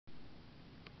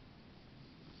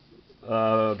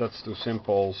that's too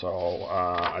simple, so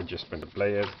I just went to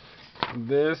play it.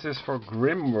 This is for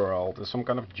Grimworld. It's some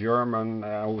kind of German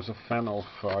who's a fan of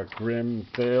grim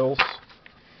tales.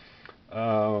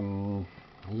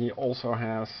 He also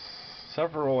has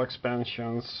several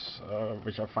expansions,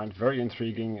 which I find very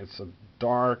intriguing. It's a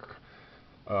dark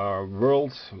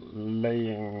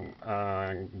world-laying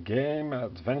game,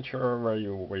 adventure, where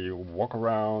you walk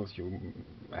around, you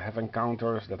have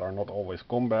encounters that are not always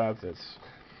combat.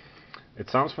 It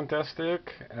sounds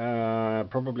fantastic.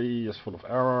 Probably is full of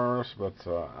errors, but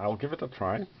I'll give it a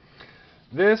try.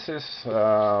 This is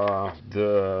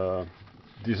the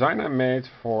design I made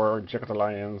for Jagged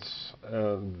Alliance,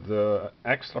 the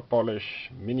extra polish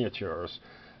miniatures.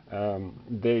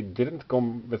 They didn't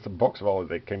come with a box. Well,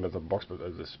 they came with a box, but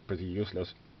it is pretty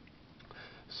useless.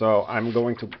 So I'm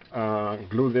going to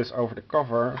glue this over the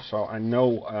cover, so I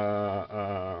know.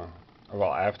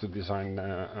 Well, I have to design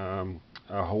a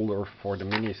holder for the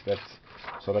minis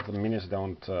so that the minis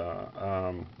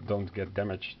don't get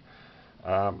damaged.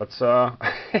 But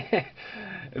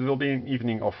it will be an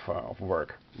evening of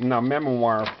work. Now,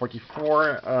 Memoir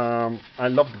 44. I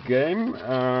love the game.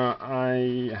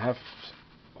 I have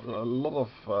a lot of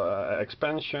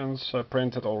expansions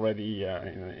printed already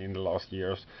in the last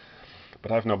years,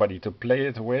 but I have nobody to play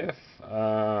it with,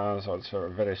 so it's a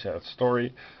very sad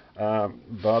story.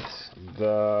 But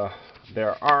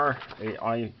there are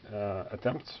AI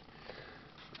attempts.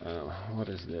 What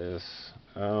is this?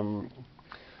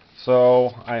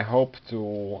 So I hope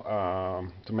to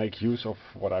make use of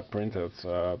what I printed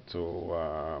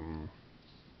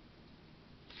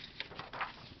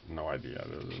no idea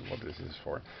what this is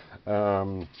for.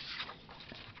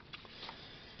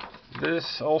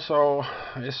 This also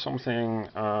is something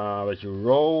that you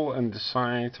roll and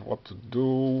decide what to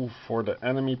do for the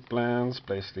enemy plans.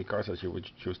 Place the cards that you would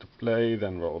choose to play,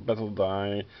 then roll a battle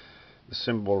die. The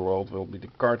symbol rolled will be the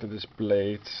card that is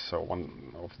played, so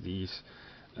one of these.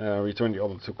 Return the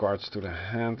other two cards to the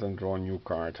hand and draw a new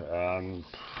card.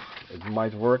 It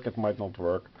might work, it might not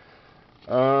work.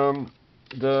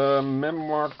 The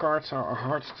memoir cards are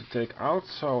hard to take out,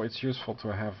 so it's useful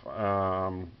to have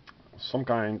some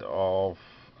kind of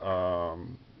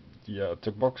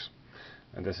tuck box,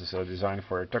 and this is a design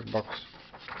for a tuck box.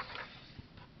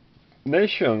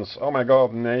 Nations, oh my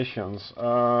god, Nations.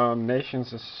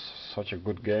 Nations is such a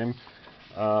good game,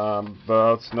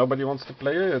 but nobody wants to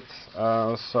play it.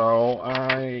 So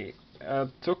I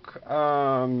took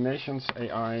Nations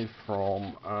AI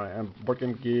from Board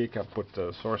Game Geek. I put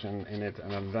the source in it,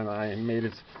 and then I made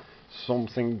it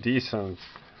something decent.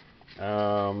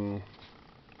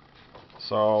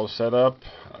 So set up,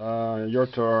 your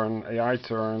turn, AI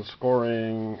turn,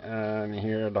 scoring, and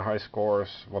here the high scores.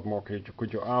 What more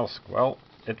could you ask? Well,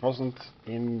 it wasn't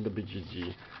in the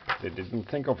BGG. They didn't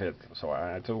think of it, so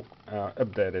I had to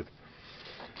update it.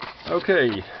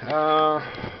 Okay,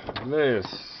 this.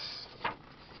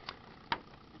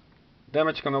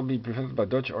 Damage cannot be prevented by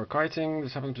dodge or kiting.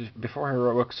 This happens before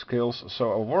heroic skills,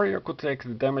 so a warrior could take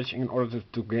the damage in order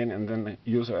to gain and then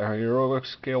use a heroic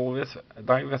skill with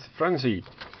die with frenzy.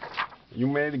 You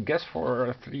may guess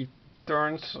for 3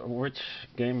 turns which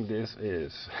game this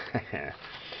is.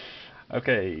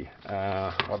 Okay,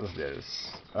 what is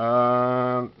this?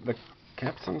 The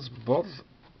captain's bot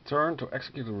turn to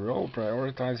execute a roll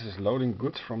prioritizes loading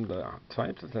goods from the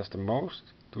type that has the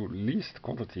most to least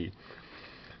quantity.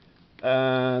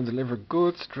 Deliver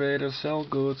goods, trader, sell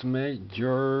goods,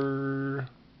 major.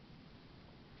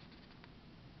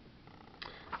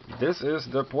 This is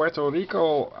the Puerto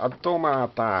Rico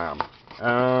Automata.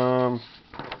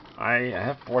 I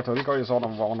have Puerto Rico is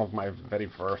one of my very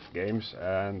first games,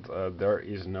 and there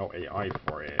is no AI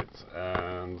for it.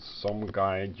 And some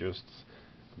guy just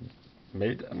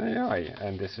made an AI,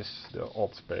 and this is the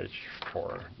odds page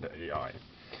for the AI.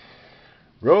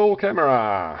 Roll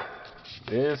camera.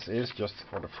 This is just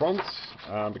for the front,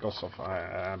 because of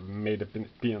I made a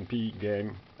PNP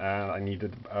game and I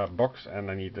needed a box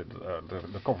and I needed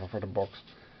the cover for the box.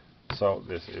 So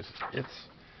this is it.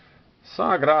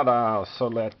 Sagrada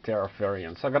Solitaire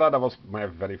variant. Sagrada was my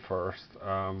very first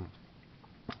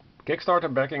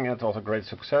Kickstarter backing. It was a great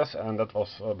success, and that was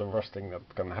the worst thing that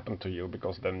can happen to you,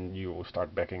 because then you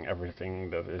start backing everything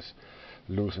that is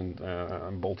loose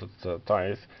and bolted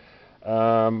tight.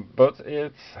 But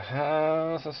it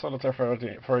has a solitaire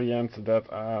variant that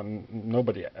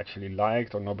nobody actually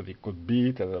liked or nobody could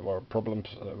beat. There were problems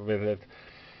with it.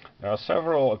 There are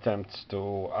several attempts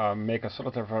to make a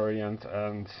solitaire variant,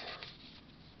 and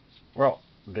well,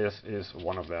 this is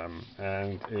one of them,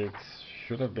 and it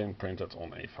should have been printed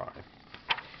on A5.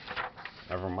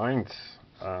 Never mind.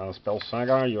 Spell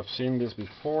Saga. You've seen this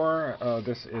before.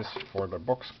 This is for the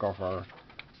box cover.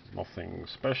 Nothing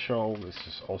special. This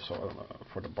is also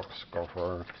for the box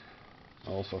cover.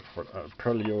 Also for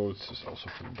Preludes. This is also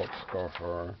for the box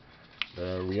cover.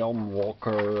 The Realm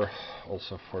Walker,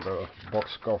 also for the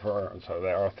box cover. So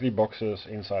there are 3 boxes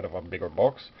inside of a bigger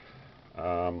box.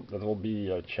 That will be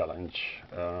a challenge.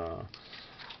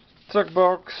 Tuck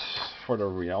box for the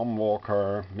Realm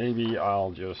Walker. Maybe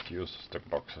I'll just use tuck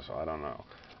boxes. I don't know.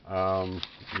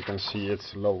 You can see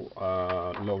it's low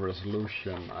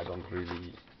resolution. I don't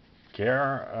really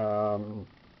care.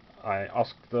 I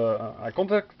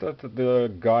contacted the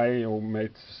guy who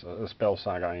made Spell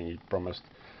Saga, and he promised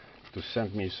to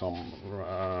send me some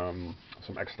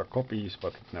extra copies,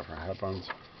 but it never happened.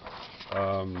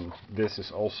 This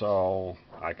is also,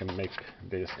 I can make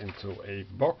this into a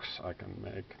box. I can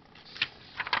make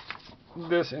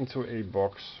this into a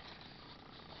box,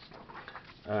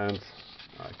 and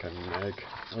I can make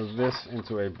this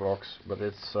into a box, but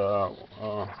it's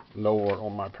lower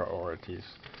on my priorities.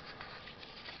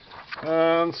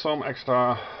 And some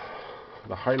extra.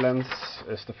 The Highlands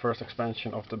is the first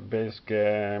expansion of the base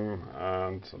game,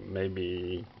 and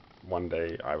maybe one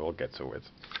day I will get to it.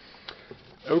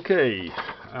 Okay,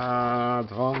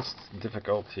 advanced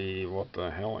difficulty. What the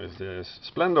hell is this?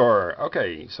 Splendor.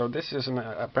 Okay, so this is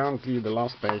apparently the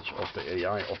last page of the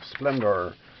AI of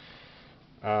Splendor.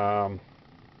 The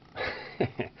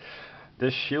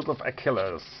Shield of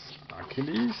Achilles.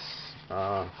 Achilles?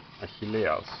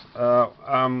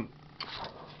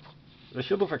 The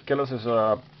Shield of Achilles is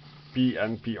a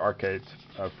PNP arcade,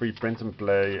 free print and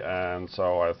play, and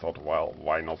so I thought, well,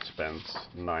 why not spend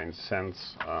 9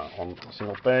 cents on a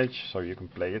single page, so you can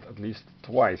play it at least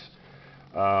twice.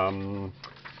 The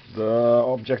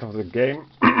object of the game,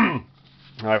 I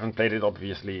haven't played it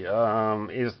obviously,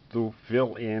 is to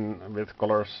fill in with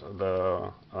colors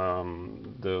the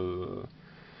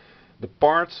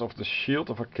parts of the Shield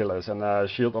of Achilles, and the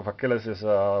Shield of Achilles is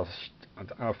a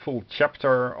full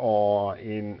chapter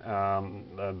in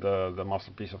the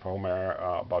masterpiece of Homer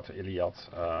about the Iliad,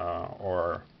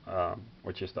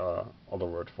 which is the other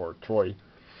word for Troy.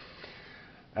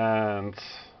 And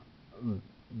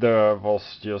there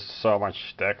was just so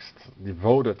much text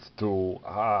devoted to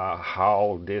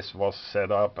how this was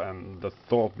set up and the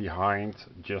thought behind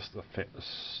just a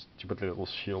stupid little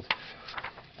shield,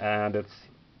 and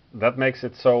that makes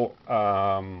it so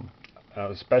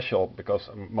special, because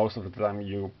most of the time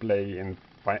you play in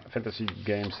fantasy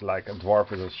games like a dwarf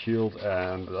with a shield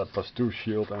and a +2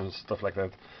 shield and stuff like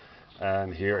that,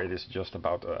 and here it is just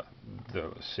about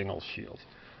the single shield.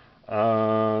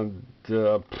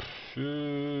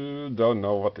 Don't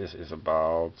know what this is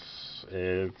about.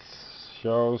 It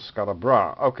shows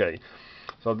Cadabra. Okay,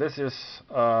 so this is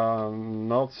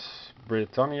not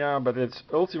Britannia, but it's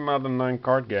Ultima, the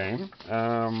 9-card game.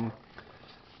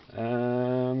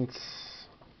 And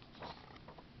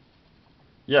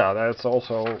yeah, that's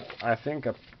also, I think,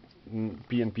 a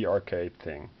PNP arcade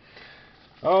thing.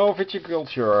 Oh,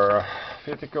 Viticulture.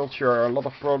 Viticulture, a lot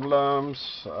of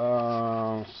problems.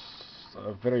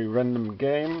 A very random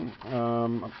game.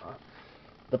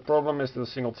 The problem is the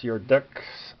single tier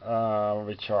decks,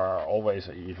 which are always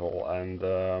evil, and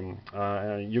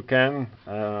you can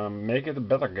make it a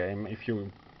better game if you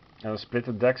split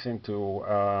the decks into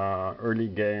early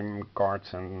game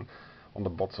cards and on the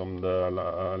bottom the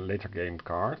later game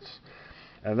cards.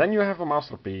 And then you have a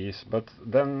masterpiece, but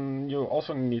then you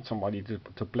also need somebody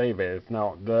to play with.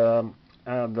 Now,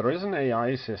 there is an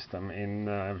AI system in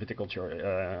Viticulture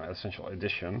Essential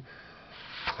Edition.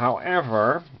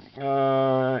 However,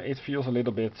 it feels a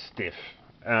little bit stiff.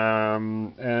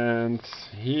 And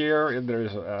here there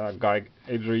is a guy,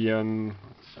 Adrian,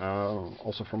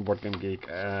 also from Board Game Geek,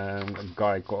 and a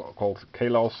guy called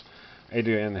Chalos.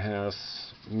 Adrian has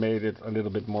made it a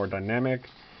little bit more dynamic.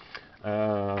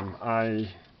 I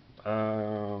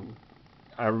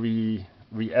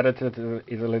re-edited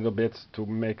it a little bit to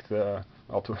make to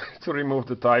remove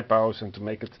the typos and to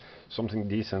make it something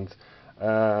decent.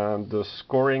 The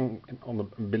scoring on the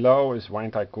below is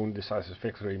Wine Tycoon, decisive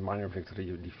victory, minor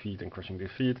victory, defeat, and crushing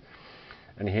defeat.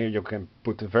 And here you can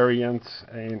put the variant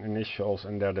in initials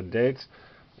and there the date,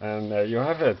 and you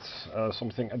have it.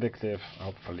 Something addictive,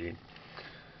 hopefully.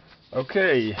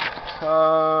 Okay,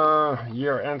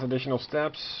 year-end additional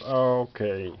steps.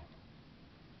 Okay,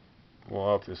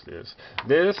 what is this?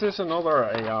 This is another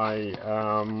AI.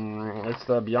 It's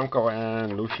the Bianca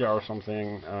and Lucia or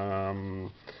something.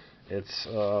 It's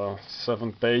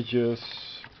 7 pages.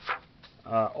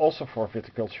 also for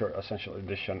Viticulture Essential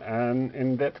Edition, and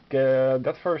in that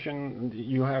version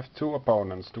you have two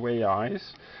opponents, two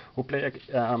AIs, who play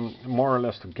more or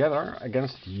less together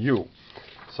against you.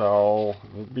 So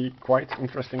it will be quite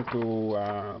interesting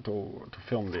to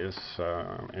film this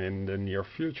in the near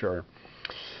future.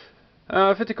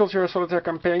 Viticulture Solitaire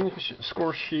campaign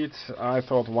score sheet. I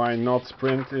thought, why not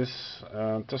print this?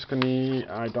 Tuscany,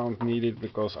 I don't need it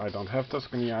because I don't have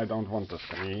Tuscany, I don't want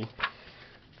Tuscany.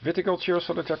 Viticulture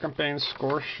Solitaire campaign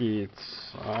score sheets.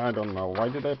 I don't know, why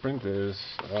did I print this?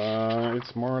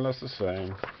 It's more or less the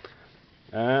same.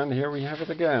 And here we have it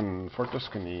again for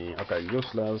Tuscany. Okay,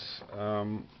 useless.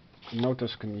 No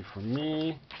Tuscany for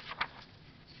me.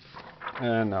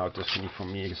 And now Tuscany for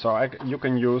me. So you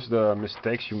can use the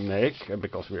mistakes you make,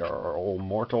 because we are all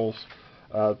mortals,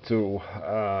 to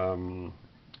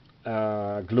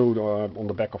glue on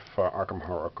the back of Arkham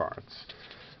Horror cards.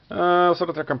 So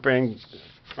that the campaign,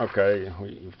 okay,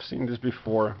 we've seen this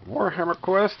before. Warhammer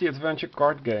Quest, the adventure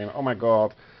card game. Oh my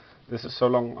god, this is so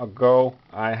long ago.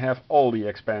 I have all the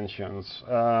expansions,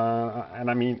 and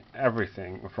I mean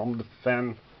everything from the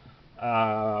fan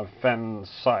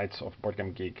sites of Board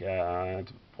Game Geek.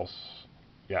 It was,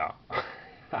 yeah.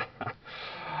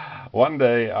 One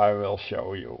day I will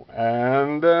show you.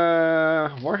 And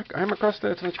Warhammer Quest,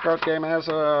 the adventure card game, has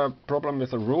a problem with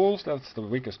the rules. That's the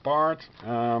weakest part.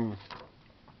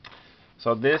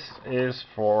 So this is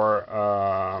for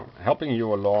helping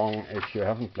you along if you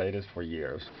haven't played it for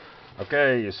years.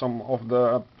 Okay, some of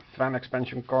the fan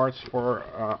expansion cards for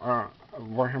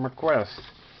Warhammer Quest.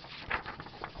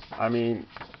 I mean,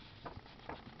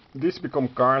 these become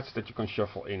cards that you can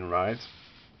shuffle in, right?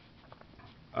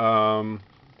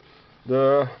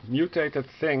 The mutated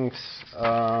things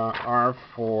are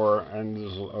for, and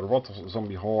a lot of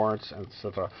zombie hordes,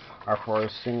 etc., are for a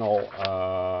single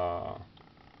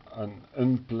an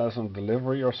unpleasant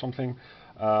delivery or something,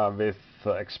 with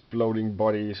exploding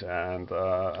bodies, and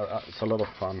it's a lot of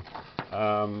fun.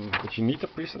 But you need the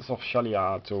Priestess of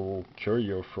Shalia to cure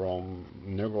you from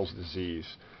Nurgle's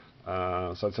disease.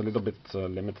 So it's a little bit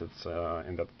limited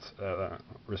in that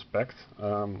respect.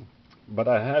 But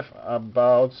I have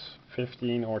about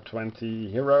 15 or 20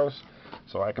 heroes,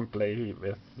 so I can play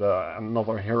with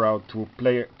another hero to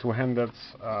play two-handed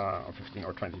 15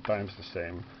 or 20 times the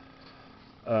same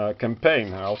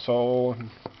campaign. I also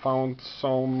found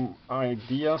some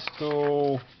ideas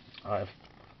to...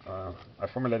 I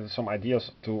formulated some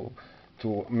ideas to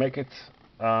make it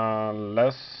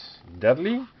less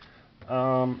deadly,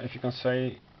 if you can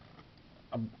say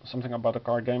something about a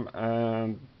card game.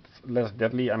 And less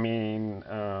deadly, I mean,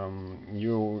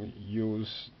 you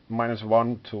use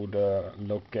 -1 to the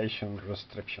location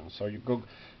restriction, so you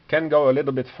can go a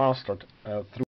little bit faster through